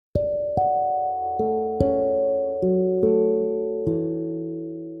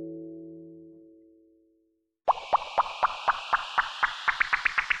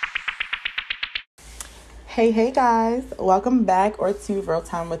Hey guys, welcome back or to Real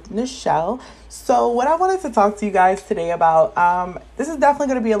Time with Nichelle. So what I wanted to talk to you guys today about, this is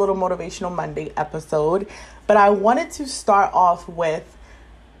definitely going to be a little motivational Monday episode, but I wanted to start off with,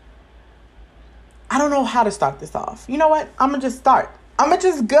 I don't know how to start this off. You know what? I'm going to just start. I'm going to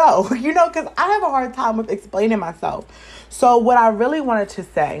just go, because I have a hard time with explaining myself. So what I really wanted to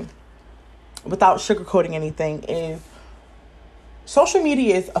say, without sugarcoating anything, is social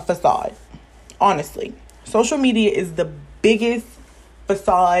media is a facade. Honestly, social media is the biggest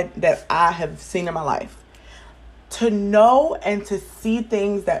facade that I have seen in my life. To know and to see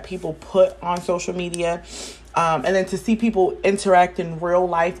things that people put on social media, and then to see people interact in real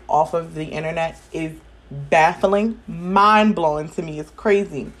life off of the internet is baffling, mind-blowing to me. It's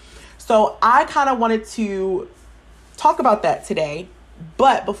crazy. So I kind of wanted to talk about that today.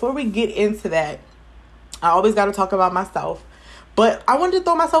 But before we get into that, I always got to talk about myself. But I wanted to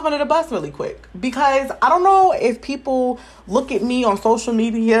throw myself under the bus really quick because I don't know if people look at me on social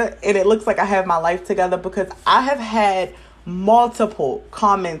media and it looks like I have my life together, because I have had multiple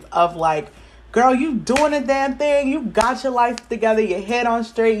comments of like, girl, you doing a damn thing. You got your life together, your head on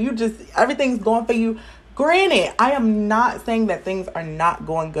straight. Everything's going for you. Granted, I am not saying that things are not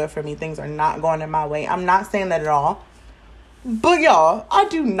going good for me. Things are not going in my way. I'm not saying that at all. But y'all, I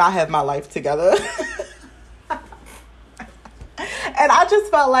do not have my life together. And I just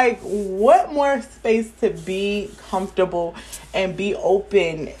felt like, what more space to be comfortable and be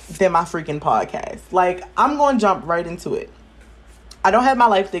open than my freaking podcast? Like, I'm going to jump right into it. I don't have my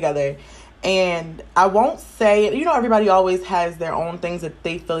life together. And I won't say, everybody always has their own things that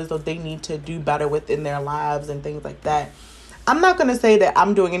they feel as though they need to do better within their lives and things like that. I'm not going to say that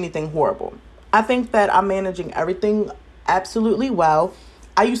I'm doing anything horrible. I think that I'm managing everything absolutely well.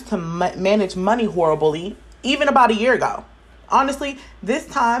 I used to manage money horribly, even about a year ago. Honestly, this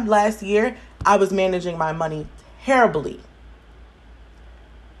time last year, I was managing my money terribly.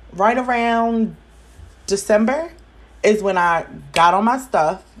 Right around December is when I got on my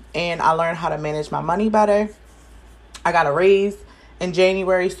stuff and I learned how to manage my money better. I got a raise in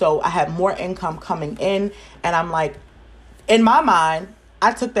January, so I had more income coming in. And I'm like, in my mind,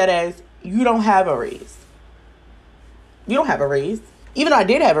 I took that as, you don't have a raise. You don't have a raise. Even though I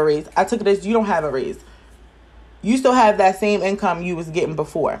did have a raise, I took it as, you don't have a raise. You still have that same income you was getting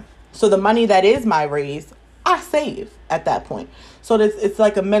before. So the money that is my raise, I save at that point. So it's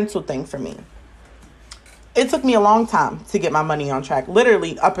like a mental thing for me. It took me a long time to get my money on track.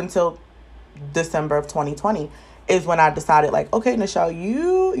 Literally up until December of 2020 is when I decided, like, okay,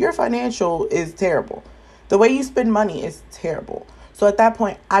 Nichelle, your financial is terrible. The way you spend money is terrible. So at that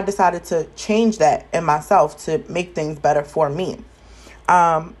point, I decided to change that in myself to make things better for me.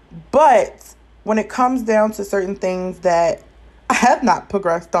 But when it comes down to certain things that I have not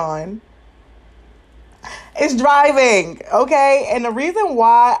progressed on, it's driving, okay? And the reason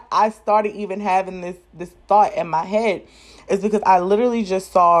why I started even having this thought in my head is because I literally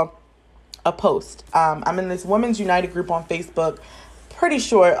just saw a post. I'm in this Women's United group on Facebook. Pretty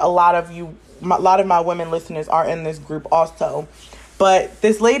sure a lot of my women listeners are in this group also. But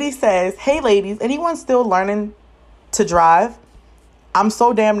this lady says, hey ladies, anyone still learning to drive? I'm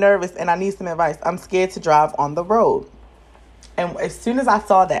so damn nervous and I need some advice. I'm scared to drive on the road. And as soon as I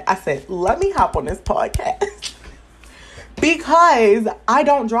saw that, I said, let me hop on this podcast. Because I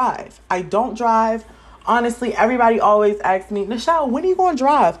don't drive. Honestly, everybody always asks me, Nichelle, when are you going to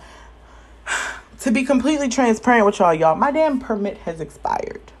drive? To be completely transparent with y'all, my damn permit has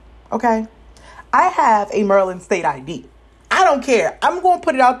expired. Okay? I have a Maryland state ID. I don't care. I'm going to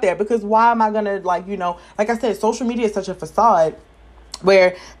put it out there because why am I going to, like I said, social media is such a facade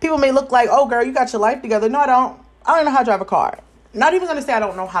where people may look like, oh, girl, you got your life together. No, I don't. I don't know how to drive a car. Not even going to say I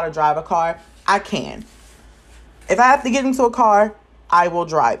don't know how to drive a car. I can. If I have to get into a car, I will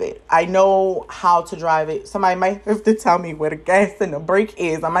drive it. I know how to drive it. Somebody might have to tell me where the gas and the brake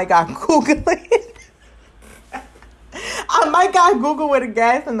is. I might got to Google it. I might got to Google where the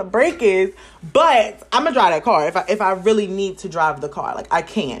gas and the brake is. But I'm going to drive that car if I really need to drive the car. Like, I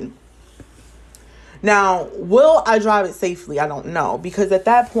can. Now, will I drive it safely? I don't know. Because at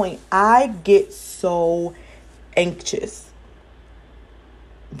that point, I get so anxious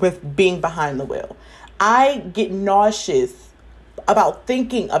with being behind the wheel. I get nauseous about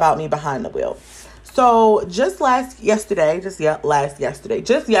thinking about me behind the wheel. So just yesterday, me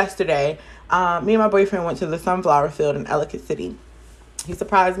and my boyfriend went to the sunflower field in Ellicott City. He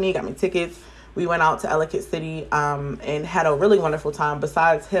surprised me, got me tickets. We went out to Ellicott City and had a really wonderful time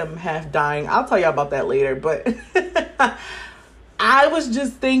besides him half dying. I'll tell y'all about that later. But I was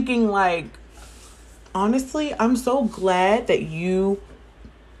just thinking, like, honestly, I'm so glad that you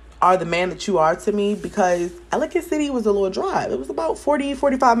are the man that you are to me, because Ellicott City was a little drive. It was about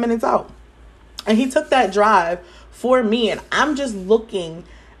 45 minutes out. And he took that drive for me. And I'm just looking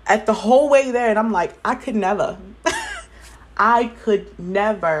at the whole way there. And I'm like, I could never. I could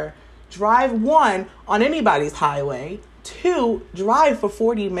never drive, one, on anybody's highway. Two, drive for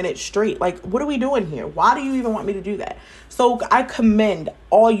 40 minutes straight. Like, what are we doing here? Why do you even want me to do that? So I commend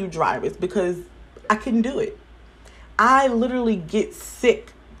all you drivers, because I couldn't do it. I literally get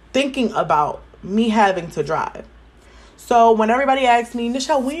sick thinking about me having to drive. So when everybody asks me,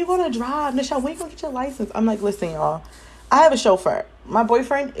 Nichelle, when you going to drive? Nichelle, when you going to get your license? I'm like, listen, y'all, I have a chauffeur. My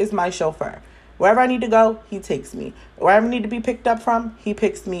boyfriend is my chauffeur. Wherever I need to go, he takes me. Wherever I need to be picked up from, he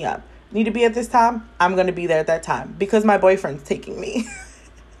picks me up. Need to be at this time, I'm going to be there at that time, because my boyfriend's taking me.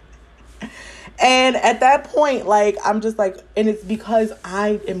 And at that point, like, I'm just like, and it's because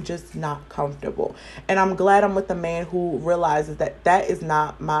I am just not comfortable. And I'm glad I'm with a man who realizes that that's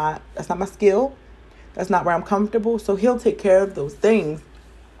not my skill. That's not where I'm comfortable. So he'll take care of those things.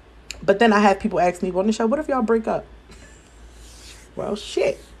 But then I have people ask me, well, Nichelle, what if y'all break up? Well,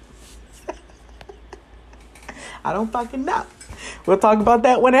 shit. I don't fucking know. We'll talk about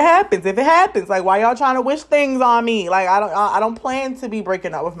that when it happens. If it happens, like, why y'all trying to wish things on me? Like, I don't plan to be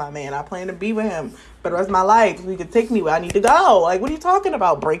breaking up with my man. I plan to be with him for the rest of my life. So he can take me where I need to go. Like, what are you talking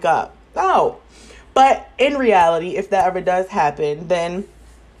about? Break up? No. But in reality, if that ever does happen, then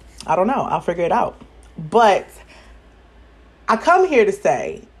I don't know. I'll figure it out. But I come here to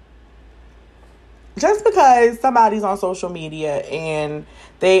say, just because somebody's on social media and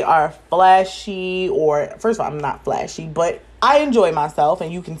they are flashy, or first of all, I'm not flashy, but I enjoy myself,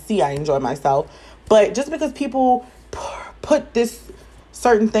 and you can see I enjoy myself. But just because people put this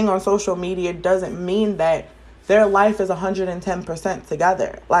certain thing on social media doesn't mean that their life is 110%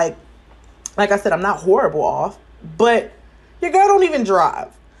 together. Like I said, I'm not horrible off, but your girl don't even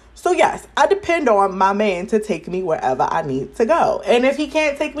drive. So yes, I depend on my man to take me wherever I need to go. And if he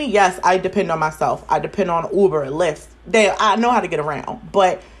can't take me, yes, I depend on myself. I depend on Uber and Lyft. I know how to get around.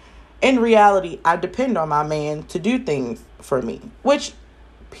 But in reality, I depend on my man to do things for me, which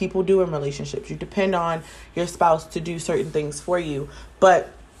people do in relationships. You depend on your spouse to do certain things for you.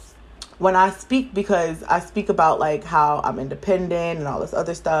 But when I speak, because I speak about like how I'm independent and all this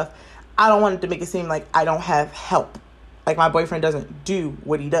other stuff, I don't want it to make it seem like I don't have help. Like my boyfriend doesn't do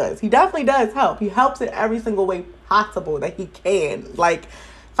what he does. He definitely does help. He helps in every single way possible that he can. Like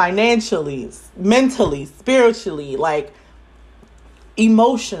financially, mentally, spiritually, like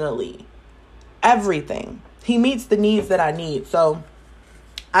emotionally, everything. He meets the needs that I need. So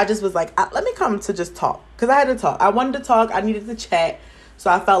I just was like, let me come to just talk. Because I had to talk. I wanted to talk. I needed to chat.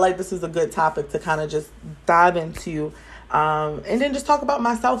 So I felt like this was a good topic to kind of just dive into. And then just talk about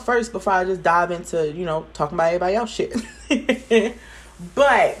myself first before I just dive into, talking about everybody else shit.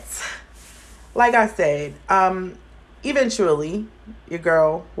 But like I said, eventually your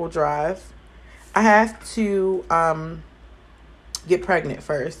girl will drive. I have to get pregnant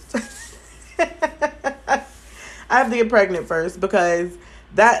first. I have to get pregnant first, because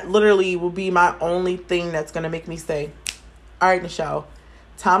that literally will be my only thing that's going to make me say, all right, Nichelle,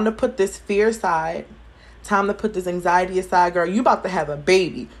 time to put this fear aside. Time to put this anxiety aside, girl. You about to have a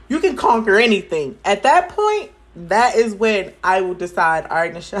baby. You can conquer anything. At that point, that is when I will decide, all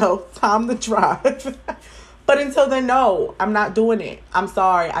right, Nichelle, time to drive. But until then, no, I'm not doing it. I'm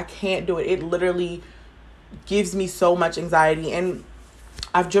sorry. I can't do it. It literally gives me so much anxiety. And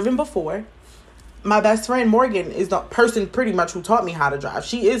I've driven before. My best friend, Morgan, is the person pretty much who taught me how to drive.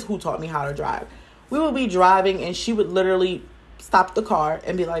 She is who taught me how to drive. We would be driving, and she would literally stop the car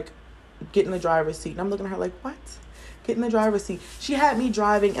and be like, get in the driver's seat. And I'm looking at her like, what? Get in the driver's seat. She had me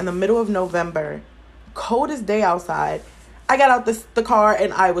driving in the middle of November, coldest day outside. I got out the car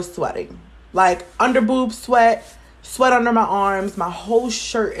and I was sweating. Like under boob sweat under my arms. My whole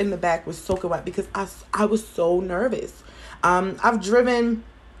shirt in the back was soaking wet because I was so nervous. I've driven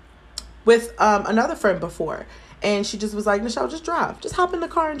with another friend before. And she just was like, Nichelle, just drive. Just hop in the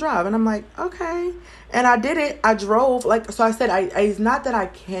car and drive. And I'm like, okay. And I did it. I drove. So I said, it's not that I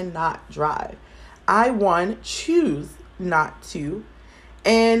cannot drive. I, choose not to.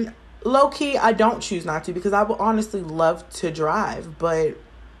 And low-key, I don't choose not to, because I would honestly love to drive. But,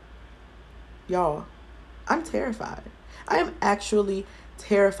 y'all, I'm terrified. I am actually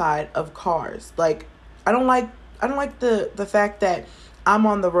terrified of cars. Like, I don't like the fact that I'm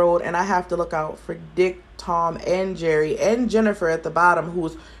on the road and I have to look out for Dick, Tom, and Jerry, and Jennifer at the bottom,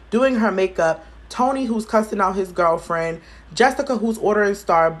 who's doing her makeup, Tony, who's cussing out his girlfriend, Jessica, who's ordering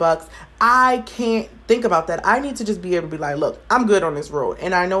Starbucks. I can't think about that. I need to just be able to be like, look, I'm good on this road.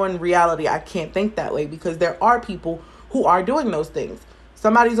 And I know in reality, I can't think that way, because there are people who are doing those things.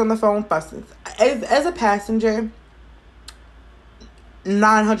 Somebody's on the phone fussing. As a passenger,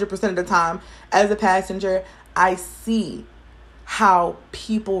 900% of the time, as a passenger, I see how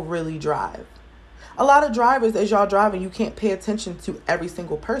people really drive. A lot of drivers, as y'all driving, you can't pay attention to every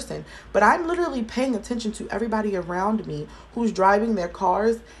single person. But I'm literally paying attention to everybody around me who's driving their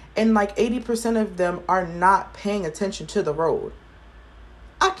cars. And like 80% of them are not paying attention to the road.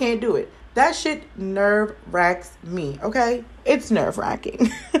 I can't do it. That shit nerve wracks me, okay? It's nerve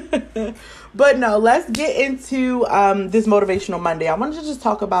wracking. But no, let's get into this Motivational Monday. I wanted to just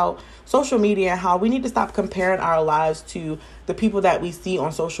talk about social media and how we need to stop comparing our lives to the people that we see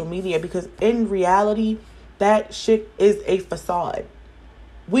on social media, because in reality, that shit is a facade.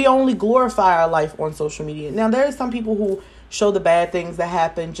 We only glorify our life on social media. Now, there are some people who show the bad things that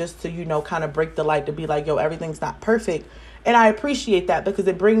happen just to, kind of break the light, to be like, yo, everything's not perfect. And I appreciate that because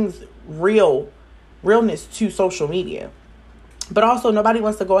it brings realness to social media. But also, nobody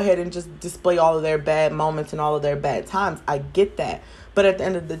wants to go ahead and just display all of their bad moments and all of their bad times. I get that. But at the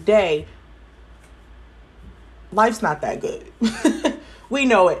end of the day, life's not that good. We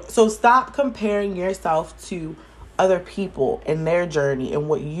know it. So stop comparing yourself to other people and their journey and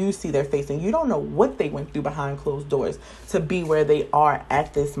what you see they're facing. You don't know what they went through behind closed doors to be where they are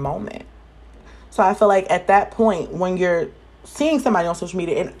at this moment. So I feel like at that point, when you're seeing somebody on social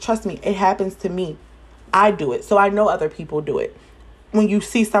media, and trust me, it happens to me. I do it. So I know other people do it. When you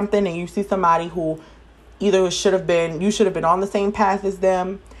see something and you see somebody who either you should have been on the same path as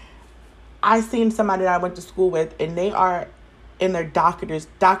them. I seen somebody that I went to school with, and they are in their doctor's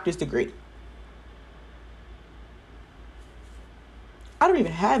degree. I don't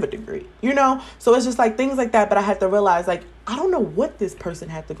even have a degree, So it's just like things like that. But I had to realize, like, I don't know what this person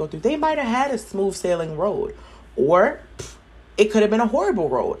had to go through. They might have had a smooth sailing road, or it could have been a horrible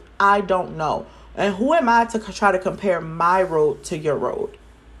road. I don't know. And who am I to try to compare my road to your road?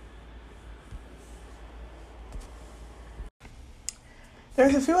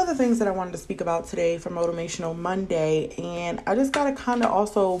 There's a few other things that I wanted to speak about today for Motivational Monday. And I just got to kind of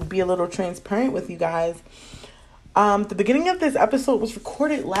also be a little transparent with you guys. The beginning of this episode was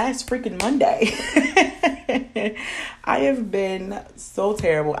recorded last freaking Monday. I have been so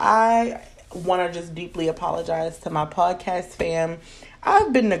terrible. I want to just deeply apologize to my podcast fam.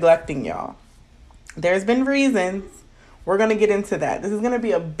 I've been neglecting y'all. There's been reasons. We're going to get into that. This is going to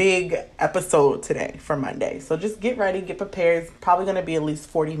be a big episode today for Monday. So just get ready, get prepared. It's probably going to be at least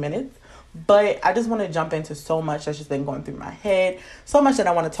 40 minutes. But I just want to jump into so much that's just been going through my head. So much that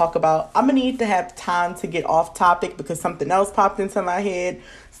I want to talk about. I'm going to need to have time to get off topic because something else popped into my head.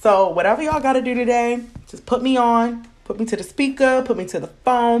 So whatever y'all got to do today, just put me on. Put me to the speaker, put me to the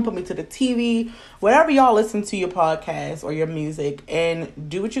phone, put me to the TV, whatever y'all listen to your podcast or your music, and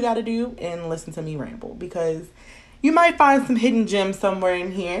do what you got to do and listen to me ramble, because you might find some hidden gems somewhere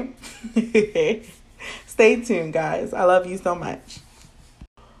in here. Stay tuned, guys. I love you so much.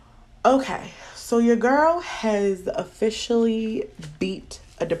 Okay, so your girl has officially beat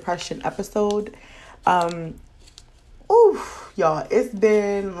a depression episode. Y'all, it's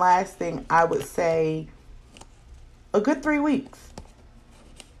been lasting, I would say, a good 3 weeks.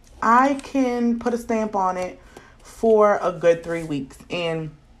 I can put a stamp on it for a good 3 weeks.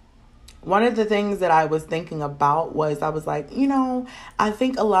 And one of the things that I was thinking about was, I was like, I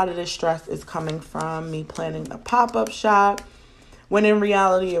think a lot of the stress is coming from me planning the pop-up shop, when in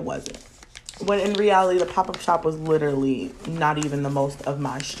reality it wasn't. When in reality, the pop-up shop was literally not even the most of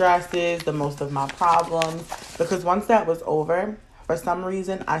my stresses, the most of my problems. Because once that was over, for some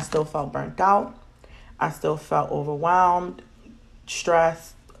reason, I still felt burnt out. I still felt overwhelmed,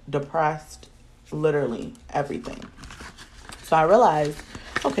 stressed, depressed, literally everything. So I realized,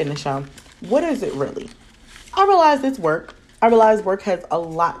 okay, Nichelle, what is it really? I realized it's work. I realized work has a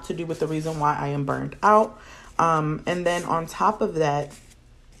lot to do with the reason why I am burnt out. And then on top of that,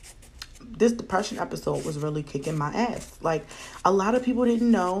 this depression episode was really kicking my ass. Like, a lot of people didn't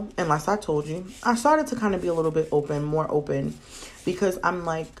know, unless I told you. I started to kind of be a little bit more open, because I'm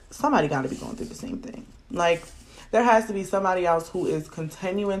like, somebody got to be going through the same thing. Like, there has to be somebody else who is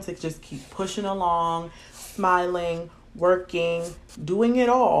continuing to just keep pushing along, smiling, working, doing it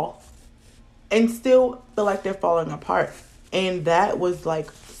all, and still feel like they're falling apart. And that was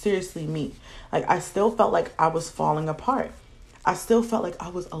like, seriously me. Like, I still felt like I was falling apart. I still felt like I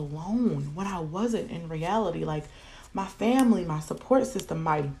was alone when I wasn't in reality. Like, my family, my support system,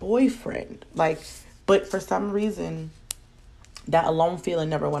 my boyfriend, but for some reason, that alone feeling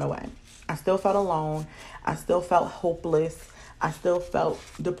never went away. I still felt alone. I still felt hopeless. I still felt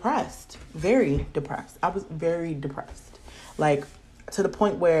depressed, very depressed. I was very depressed, like, to the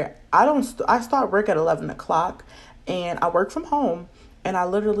point where I start work at 11 o'clock, and I work from home. And I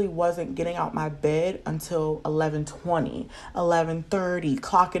literally wasn't getting out my bed until 11:20, 11:30,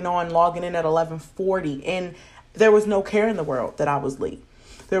 clocking on, logging in at 11:40. And there was no care in the world that I was late.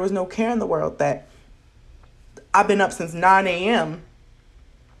 There was no care in the world that I've been up since 9 a.m.,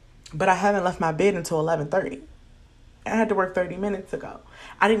 but I haven't left my bed until 11:30. I had to work 30 minutes ago.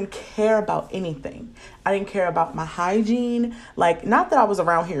 I didn't care about anything. I didn't care about my hygiene. Like, not that I was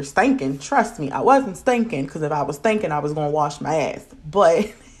around here stinking. Trust me, I wasn't stinking, because if I was stinking, I was going to wash my ass.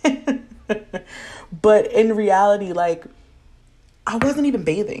 But, but in reality, like, I wasn't even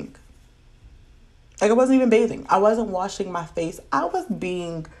bathing. Like, I wasn't even bathing. I wasn't washing my face. I was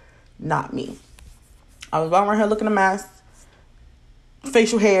being not me. I was walking around here looking a mess.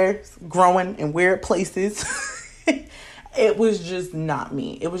 Facial hair growing in weird places. It was just not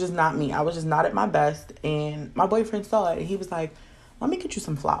me. It was just not me. I was just not at my best. And my boyfriend saw it and he was like, let me get you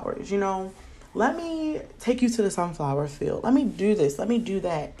some flowers, you know? Let me take you to the sunflower field. Let me do this. Let me do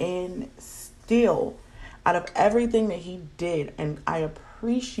that. And still, out of everything that he did, and I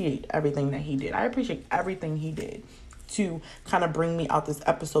appreciate everything that he did. I appreciate everything he did to kind of bring me out this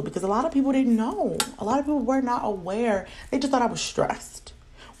episode, because a lot of people didn't know. A lot of people were not aware. They just thought I was stressed,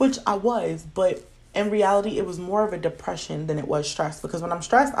 which I was, but in reality, it was more of a depression than it was stress, because when I'm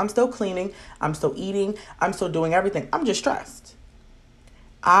stressed, I'm still cleaning, I'm still eating, I'm still doing everything. I'm just stressed.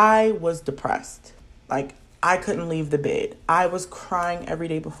 I was depressed. Like, I couldn't leave the bed. I was crying every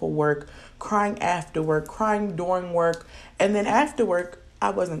day before work, crying after work, crying during work. And then after work,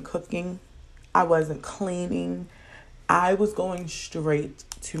 I wasn't cooking. I wasn't cleaning. I was going straight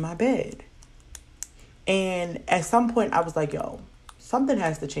to my bed. And at some point, I was like, yo, something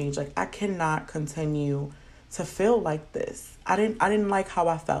has to change. Like, I cannot continue to feel like this. I didn't like how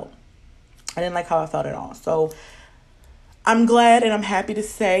I felt. I didn't like how I felt at all. So I'm glad and I'm happy to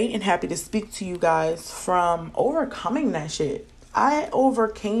say and happy to speak to you guys from overcoming that shit. I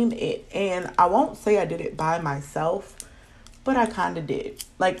overcame it, and I won't say I did it by myself, but I kind of did.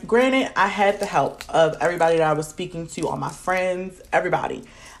 Like, granted, I had the help of everybody that I was speaking to, all my friends, everybody.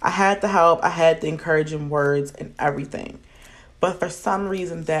 I had the help. I had the encouraging words and everything. But for some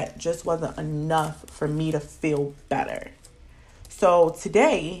reason, that just wasn't enough for me to feel better. So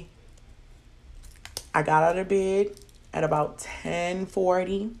today, I got out of bed at about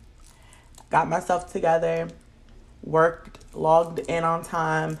 10:40, got myself together, worked, logged in on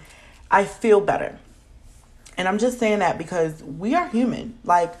time. I feel better. And I'm just saying that because we are human.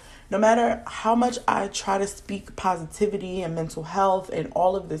 Like, no matter how much I try to speak positivity and mental health and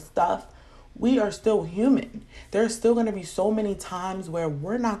all of this stuff, we are still human. There's still going to be so many times where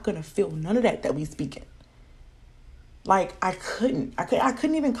we're not going to feel none of that we speaking. Like, I couldn't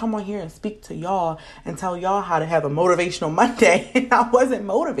even come on here and speak to y'all and tell y'all how to have a motivational Monday. And I wasn't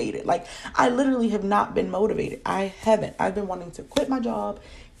motivated. Like, I literally have not been motivated. I haven't. I've been wanting to quit my job,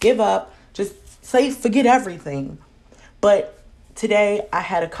 give up, just say, forget everything. But today I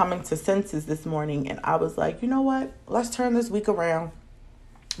had a coming to senses this morning, and I was like, you know what? Let's turn this week around.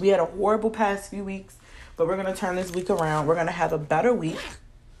 We had a horrible past few weeks, but we're going to turn this week around. We're going to have a better week.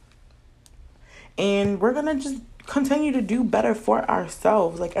 And we're going to just continue to do better for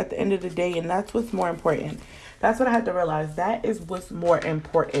ourselves, like, at the end of the day. And that's what's more important. That's what I had to realize. That is what's more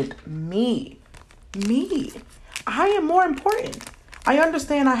important. Me. I am more important. I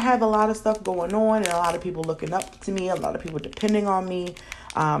understand I have a lot of stuff going on and a lot of people looking up to me, a lot of people depending on me,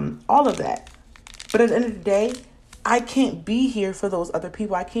 all of that. But at the end of the day, I can't be here for those other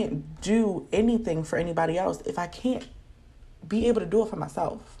people. I can't do anything for anybody else if I can't be able to do it for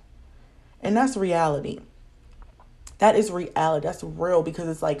myself. And that's reality. That is reality. That's real, because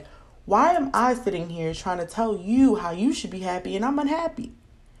it's like, why am I sitting here trying to tell you how you should be happy and I'm unhappy?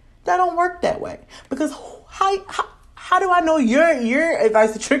 That don't work that way. Because how do I know your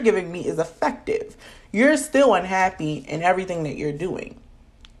advice that you're giving me is effective? You're still unhappy in everything that you're doing.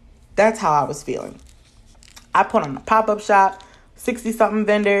 That's how I was feeling. I put on a pop-up shop, 60-something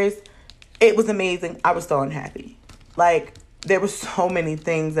vendors. It was amazing. I was still unhappy. Like, there were so many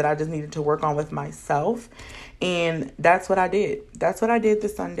things that I just needed to work on with myself. And that's what I did. That's what I did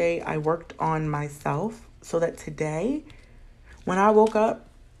this Sunday. I worked on myself so that today, when I woke up,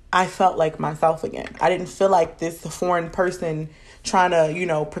 I felt like myself again. I didn't feel like this foreign person trying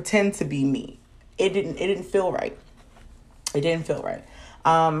to, pretend to be me. It didn't feel right. It didn't feel right.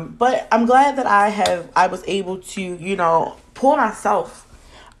 But I'm glad that I was able to, pull myself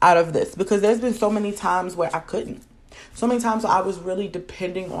out of this, because there's been so many times where I couldn't. So many times I was really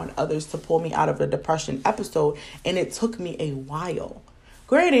depending on others to pull me out of a depression episode, and it took me a while.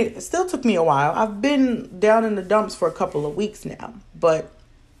 Granted, it still took me a while. I've been down in the dumps for a couple of weeks now, but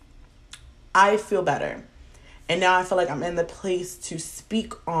I feel better. And now I feel like I'm in the place to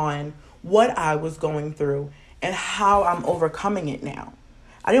speak on what I was going through and how I'm overcoming it now.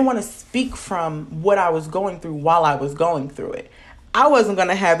 I didn't want to speak from what I was going through while I was going through it. I wasn't going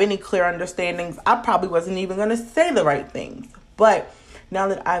to have any clear understandings. I probably wasn't even going to say the right things. But now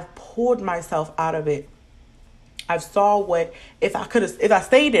that I've pulled myself out of it, I've saw what, if I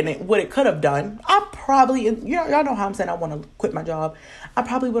stayed in it, what it could have done. I probably, y'all know how I'm saying I want to quit my job. I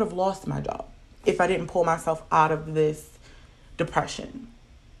probably would have lost my job if I didn't pull myself out of this depression.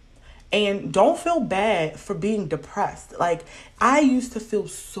 And don't feel bad for being depressed. Like, I used to feel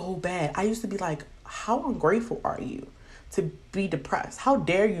so bad. I used to be like, how ungrateful are you to be depressed? How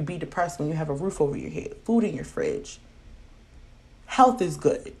dare you be depressed when you have a roof over your head, food in your fridge, health is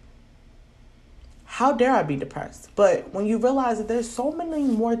good? How dare I be depressed? But when you realize that there's so many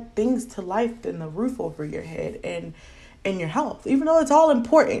more things to life than the roof over your head and your health, even though it's all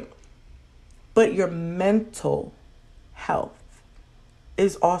important, but your mental health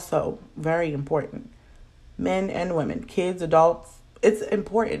is also very important. Men and women, kids, adults, it's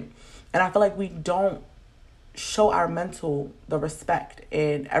important. And I feel like we don't show our mental the respect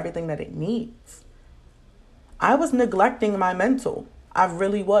and everything that it needs. I was neglecting my mental. I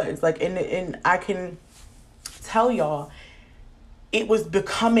really was. Like, and I can tell y'all, it was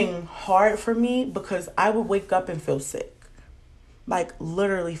becoming hard for me because I would wake up and feel sick. Like,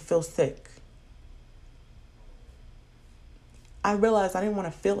 literally feel sick. I realized I didn't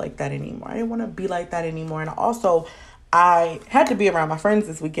want to feel like that anymore. I didn't want to be like that anymore. And also, I had to be around my friends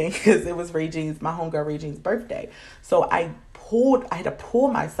this weekend because it was my homegirl Ray Jean's birthday. So I had to pull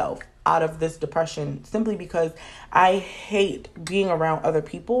myself out of this depression simply because I hate being around other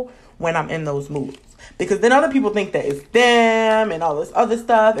people when I'm in those moods. Because then other people think that it's them and all this other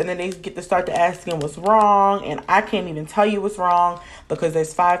stuff. And then they get to start to asking what's wrong. And I can't even tell you what's wrong because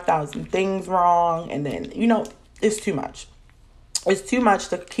there's 5,000 things wrong. And then, it's too much. It's too much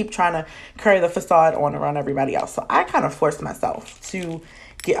to keep trying to carry the facade on around everybody else. So I kind of forced myself to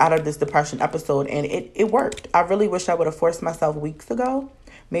get out of this depression episode, and it worked. I really wish I would have forced myself weeks ago.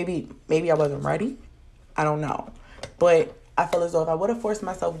 Maybe I wasn't ready. I don't know. But I feel as though if I would have forced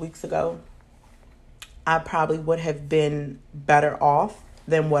myself weeks ago, I probably would have been better off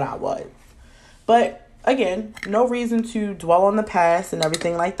than what I was. But again, no reason to dwell on the past and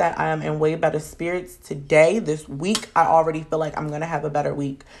everything like that. I am in way better spirits today. This week, I already feel like I'm going to have a better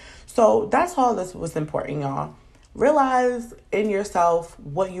week. So that's all this was important, y'all. Realize in yourself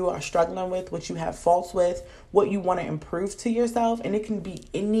what you are struggling with, what you have faults with, what you want to improve to yourself. And it can be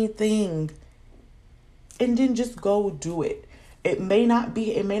anything. And then just go do it. It may not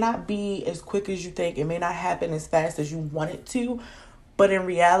be as quick as you think. It may not happen as fast as you want it to. But in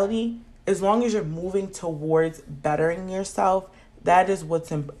reality, as long as you're moving towards bettering yourself, that is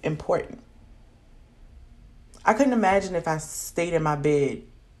what's important. I couldn't imagine if I stayed in my bed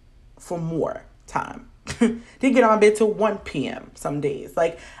for more time. Didn't get on my bed till 1 p.m. some days.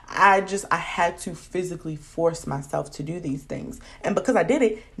 Like, I had to physically force myself to do these things. And because I did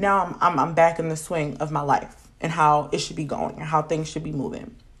it, now I'm back in the swing of my life and how it should be going and how things should be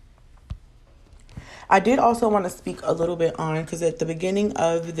moving. I did also want to speak a little bit on, because at the beginning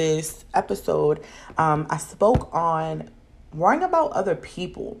of this episode, I spoke on worrying about other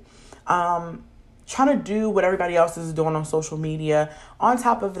people, trying to do what everybody else is doing on social media. On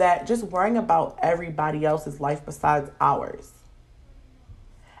top of that, just worrying about everybody else's life besides ours.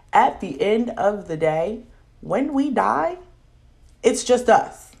 At the end of the day, when we die, it's just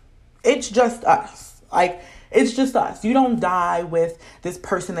us. It's just us. Like, it's just us. You don't die with this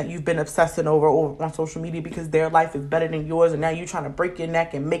person that you've been obsessing over on social media because their life is better than yours, and now you're trying to break your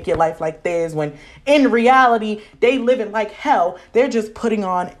neck and make your life like theirs, when in reality, they living like hell. They're just putting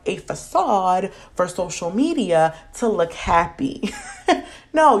on a facade for social media to look happy.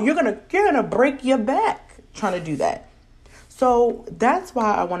 No, you're gonna break your back trying to do that. So that's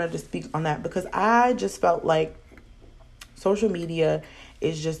why I wanted to speak on that, because I just felt like social media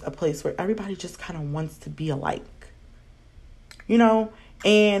is just a place where everybody just kind of wants to be alike,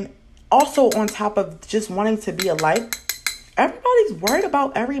 and also on top of just wanting to be alike, everybody's worried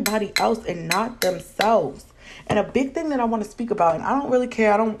about everybody else and not themselves. And a big thing that I want to speak about, and I don't really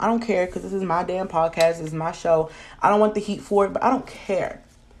care. I don't care, because this is my damn podcast. This is my show. I don't want the heat for it, but I don't care.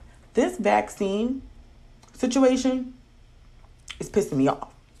 This vaccine situation is pissing me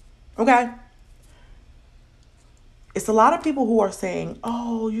off. Okay? It's a lot of people who are saying,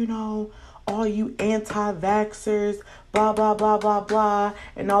 oh, all you anti-vaxxers, blah, blah, blah, blah, blah,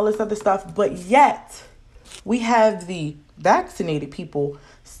 and all this other stuff. But yet, we have the vaccinated people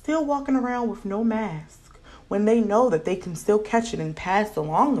still walking around with no mask, when they know that they can still catch it and pass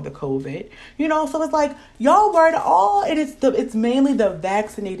along the COVID? So it's like y'all worried and it's mainly the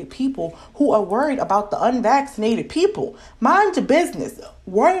vaccinated people who are worried about the unvaccinated people. Mind your business.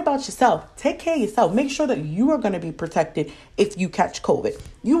 Worry about yourself. Take care of yourself. Make sure that you are going to be protected if you catch COVID.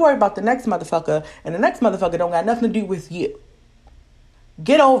 You worry about the next motherfucker, and the next motherfucker don't got nothing to do with you.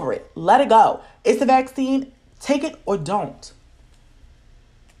 Get over it. Let it go. It's a vaccine. Take it or don't.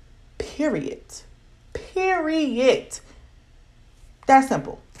 Period. That's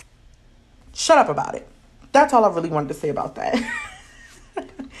simple. Shut up about it. That's all I really wanted to say about that.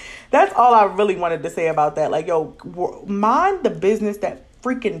 That's all I really wanted to say about that. Like, yo, mind the business that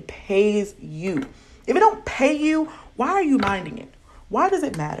freaking pays you. If it don't pay you, why are you minding it? Why does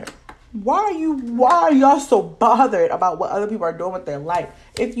it matter? Why are y'all so bothered about what other people are doing with their life?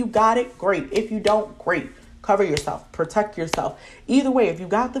 If you got it, great. If you don't, great. Cover yourself. Protect yourself. Either way, if you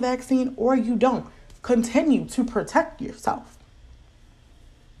got the vaccine or you don't, continue to protect yourself.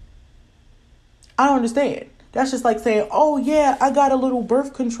 I don't understand. That's just like saying, oh yeah, I got a little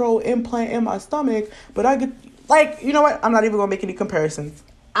birth control implant in my stomach, but I get, like, you know what? I'm not even going to make any comparisons.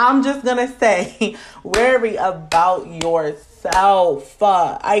 I'm just going to say, worry about yourself.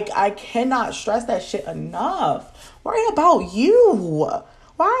 I cannot stress that shit enough. Worry about you.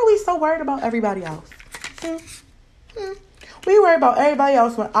 Why are we so worried about everybody else? We worry about everybody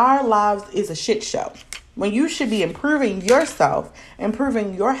else when our lives is a shit show. When you should be improving yourself,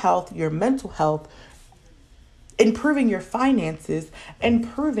 improving your health, your mental health, improving your finances,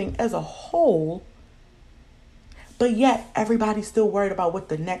 improving as a whole. But yet, everybody's still worried about what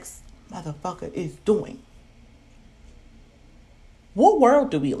the next motherfucker is doing. What world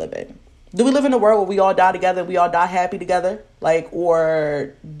do we live in? Do we live in a world where we all die together, we all die happy together? Like,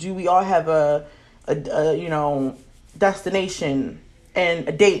 or do we all have a destination and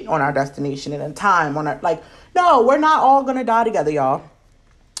a date on our destination and a time on our, like, no, we're not all going to die together, y'all.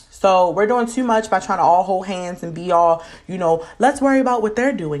 So we're doing too much by trying to all hold hands and be all, let's worry about what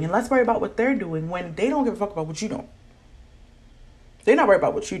they're doing and let's worry about what they're doing when they don't give a fuck about what you're doing. They're not worried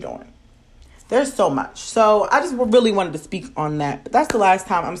about what you're doing. There's so much. So I just really wanted to speak on that. But that's the last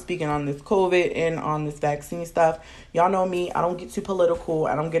time I'm speaking on this COVID and on this vaccine stuff. Y'all know me. I don't get too political.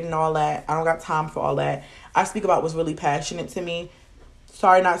 I don't get in all that. I don't got time for all that. I speak about what's really passionate to me.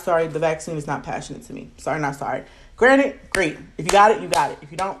 Sorry, not sorry. The vaccine is not passionate to me. Sorry, not sorry. Granted, great. If you got it, you got it.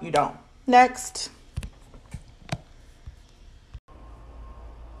 If you don't, you don't. Next.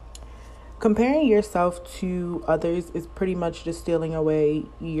 Comparing yourself to others is pretty much just stealing away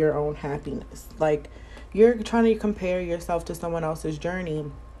your own happiness. Like, you're trying to compare yourself to someone else's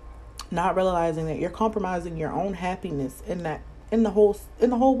journey, not realizing that you're compromising your own happiness in the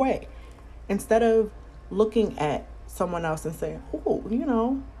whole way. Instead of looking at someone else and saying,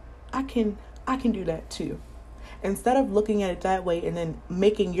 "Oh, I can do that too." Instead of looking at it that way and then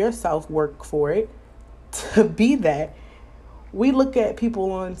making yourself work for it to be that, we look at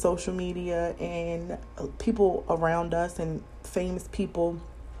people on social media and people around us and famous people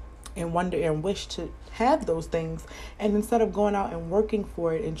and wonder and wish to have those things. And instead of going out and working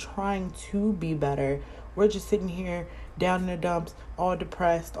for it and trying to be better, we're just sitting here down in the dumps, all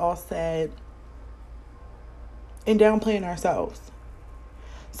depressed, all sad, and downplaying ourselves.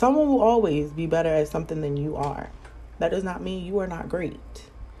 Someone will always be better at something than you are. That does not mean you are not great.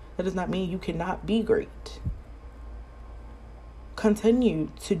 That does not mean you cannot be great. Continue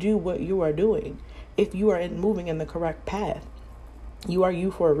to do what you are doing if you are moving in the correct path. You are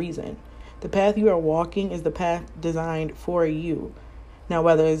you for a reason. The path you are walking is the path designed for you. Now,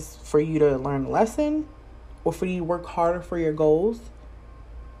 whether it's for you to learn a lesson or for you to work harder for your goals,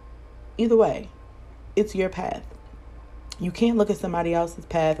 either way, it's your path. You can't look at somebody else's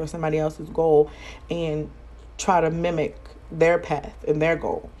path or somebody else's goal and try to mimic their path and their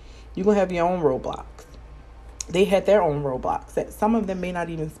goal. You're going to have your own roadblocks. They had their own roadblocks that some of them may not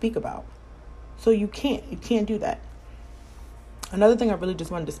even speak about. So you can't do that. Another thing I really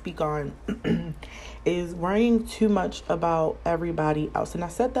just wanted to speak on is worrying too much about everybody else. And I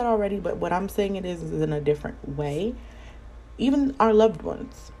said that already, but what I'm saying it is in a different way. Even our loved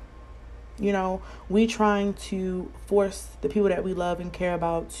ones. We trying to force the people that we love and care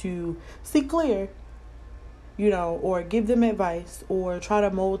about to see clear, or give them advice or try to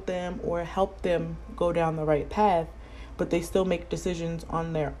mold them or help them go down the right path, but they still make decisions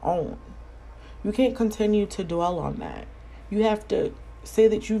on their own. You can't continue to dwell on that. You have to say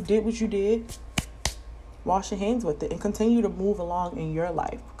that you did what you did, wash your hands with it, and continue to move along in your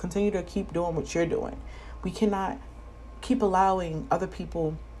life. Continue to keep doing what you're doing. We cannot keep allowing other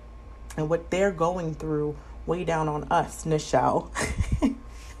people and what they're going through weigh down on us, Nichelle.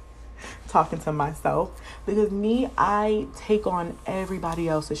 talking to myself, because me, I take on everybody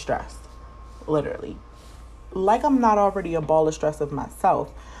else's stress, literally. Like I'm not already a ball of stress of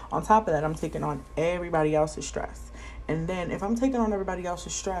myself. On top of that, I'm taking on everybody else's stress. And then if I'm taking on everybody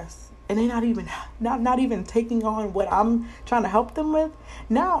else's stress and they're not even taking on what I'm trying to help them with,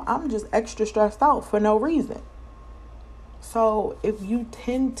 now I'm just extra stressed out for no reason. So if you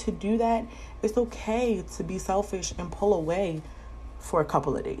tend to do that, it's okay to be selfish and pull away for a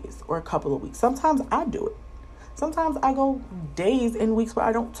couple of days or a couple of weeks. Sometimes I do it. Sometimes I go days and weeks where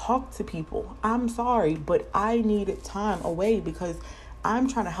I don't talk to people. I'm sorry, but I needed time away because I'm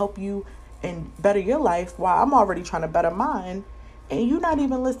trying to help you and better your life while I'm already trying to better mine. And you're not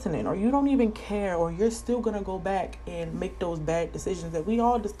even listening, or you don't even care, or you're still going to go back and make those bad decisions that we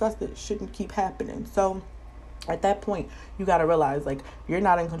all discussed that shouldn't keep happening. So at that point, you got to realize, like, you're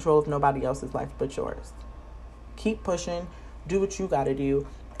not in control of nobody else's life but yours. Keep pushing. Do what you got to do.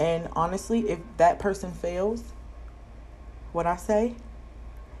 And honestly, if that person fails, what I say,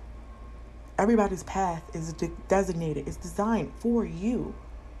 everybody's path is designated, is designed for you.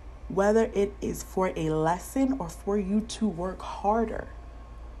 Whether it is for a lesson or for you to work harder.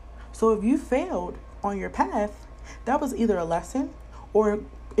 So if you failed on your path, that was either a lesson or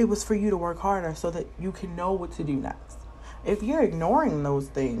it was for you to work harder so that you can know what to do next. If you're ignoring those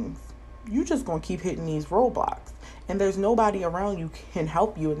things, you're just going to keep hitting these roadblocks. And there's nobody around you can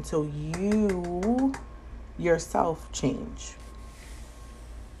help you until you yourself change.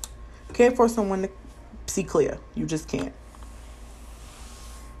 You can't force someone to see clear. You just can't.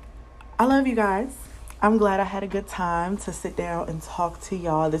 I love you guys. I'm glad I had a good time to sit down and talk to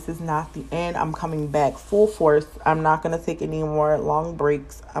y'all. This is not the end. I'm coming back full force. I'm not going to take any more long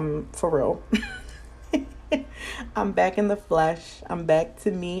breaks. I'm for real. I'm back in the flesh. I'm back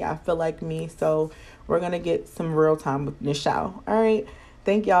to me. I feel like me. So we're going to get some real time with Nichelle. All right.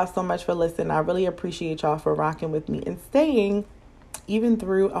 Thank y'all so much for listening. I really appreciate y'all for rocking with me and staying even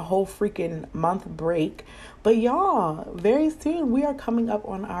through a whole freaking month break. But y'all, very soon we are coming up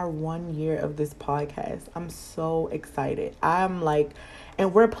on our 1 year of this podcast. I'm so excited. I'm like,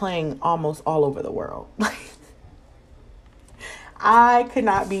 and we're playing almost all over the world. I could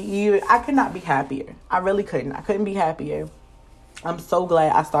not be happier. I really couldn't. I couldn't be happier. I'm so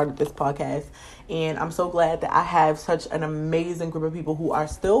glad I started this podcast, and I'm so glad that I have such an amazing group of people who are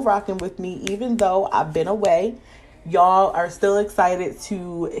still rocking with me, even though I've been away. Y'all are still excited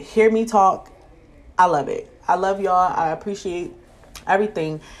to hear me talk. I love it. I love y'all. I appreciate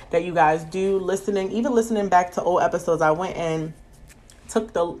everything that you guys do. Even listening back to old episodes. I went and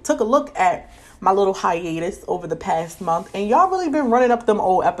took a look at my little hiatus over the past month, and y'all really been running up them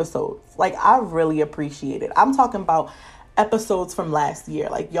old episodes. Like, I really appreciate it. I'm talking about episodes from last year.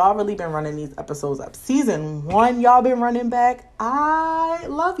 Like, y'all really been running these episodes up. Season 1, y'all been running back. I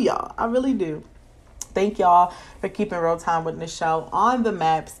love y'all. I really do. Thank y'all for keeping Real Time with Nichelle on the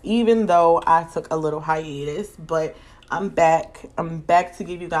maps, even though I took a little hiatus. But I'm back. I'm back to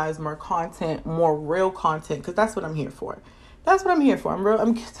give you guys more content, more real content, because that's what I'm here for. That's what I'm here for.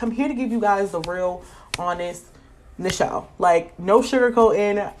 I'm here to give you guys the real, honest Nichelle. Like, no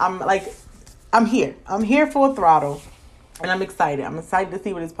sugarcoating. I'm here. I'm here full throttle. And I'm excited. I'm excited to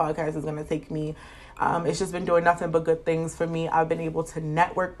see where this podcast is going to take me. It's just been doing nothing but good things for me. I've been able to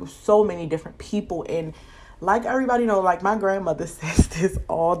network with so many different people. And like everybody know, like my grandmother says this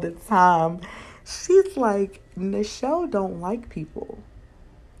all the time. She's like, Nichelle don't like people.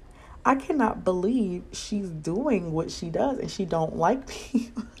 I cannot believe she's doing what she does and she don't like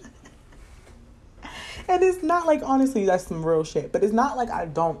people. And it's not like, honestly, that's some real shit. But it's not like I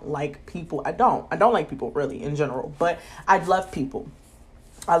don't like people. I don't like people really in general. But I love people.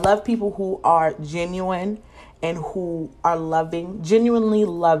 I love people who are genuine and who are genuinely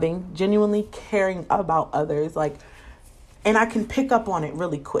loving, genuinely caring about others. Like, and I can pick up on it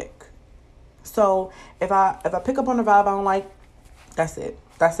really quick. So if I pick up on the vibe I don't like, that's it.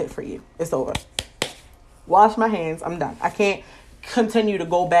 That's it for you. It's over. Wash my hands. I'm done. I can't continue to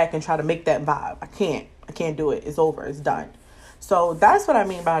go back and try to make that vibe. I can't do it. It's over. It's done. So that's what I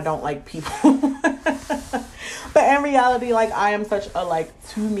mean by I don't like people. But in reality, like, I am such a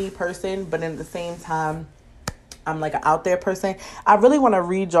to me person, but at the same time, I'm like an out there person. I really want to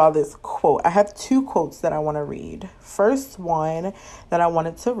read y'all this quote. I have 2 quotes that I want to read. First one that I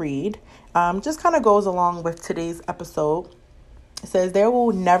wanted to read just kind of goes along with today's episode. It says, there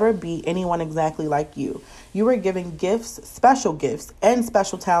will never be anyone exactly like you. You were given gifts, special gifts, and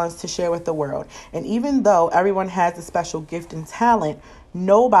special talents to share with the world. And even though everyone has a special gift and talent,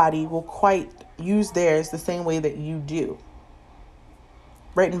 nobody will quite use theirs the same way that you do.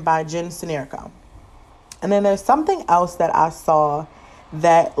 Written by Jen Sinerko. And then there's something else that I saw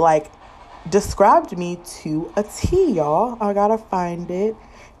that described me to a T, y'all. I gotta find it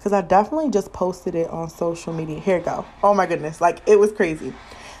because I definitely just posted it on social media. Here we go. Oh my goodness. Like, it was crazy.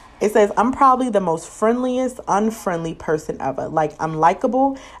 It says, I'm probably the most friendliest, unfriendly person ever. Like, I'm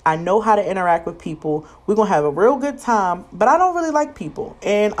likable. I know how to interact with people. We're going to have a real good time, but I don't really like people.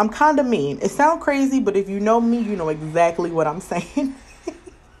 And I'm kind of mean. It sounds crazy, but if you know me, you know exactly what I'm saying.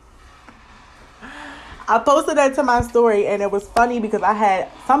 I posted that to my story, and it was funny because I had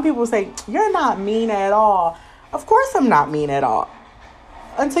some people say, you're not mean at all. Of course I'm not mean at all.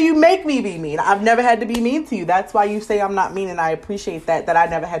 Until you make me be mean. I've never had to be mean to you. That's why you say I'm not mean, and I appreciate that I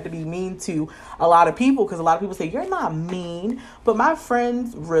never had to be mean to a lot of people, because a lot of people say, you're not mean. But my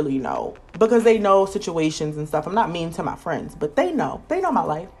friends really know, because they know situations and stuff. I'm not mean to my friends, but they know. They know my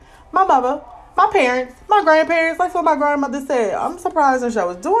life. My mother, my parents, my grandparents. Like what my grandmother said, I'm surprised that I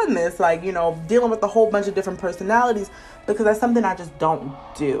was doing this. Like, you know, dealing with a whole bunch of different personalities, because that's something I just don't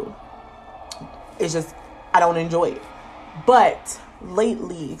do. It's just, I don't enjoy it. But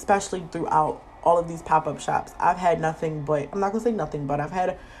lately, especially throughout all of these pop-up shops, I've had nothing but, I'm not going to say nothing but, I've had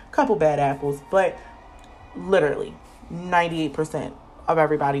a couple bad apples, but literally 98% of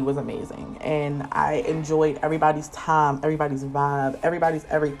everybody was amazing. And I enjoyed everybody's time, everybody's vibe, everybody's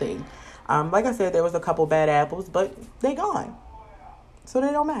everything. Like I said, there was a couple bad apples, but they gone. So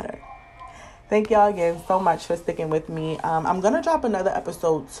they don't matter. Thank y'all again so much for sticking with me. I'm going to drop another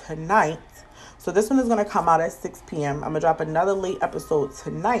episode tonight. So this one is going to come out at 6 p.m. I'm going to drop another late episode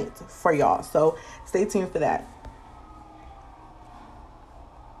tonight for y'all. So stay tuned for that.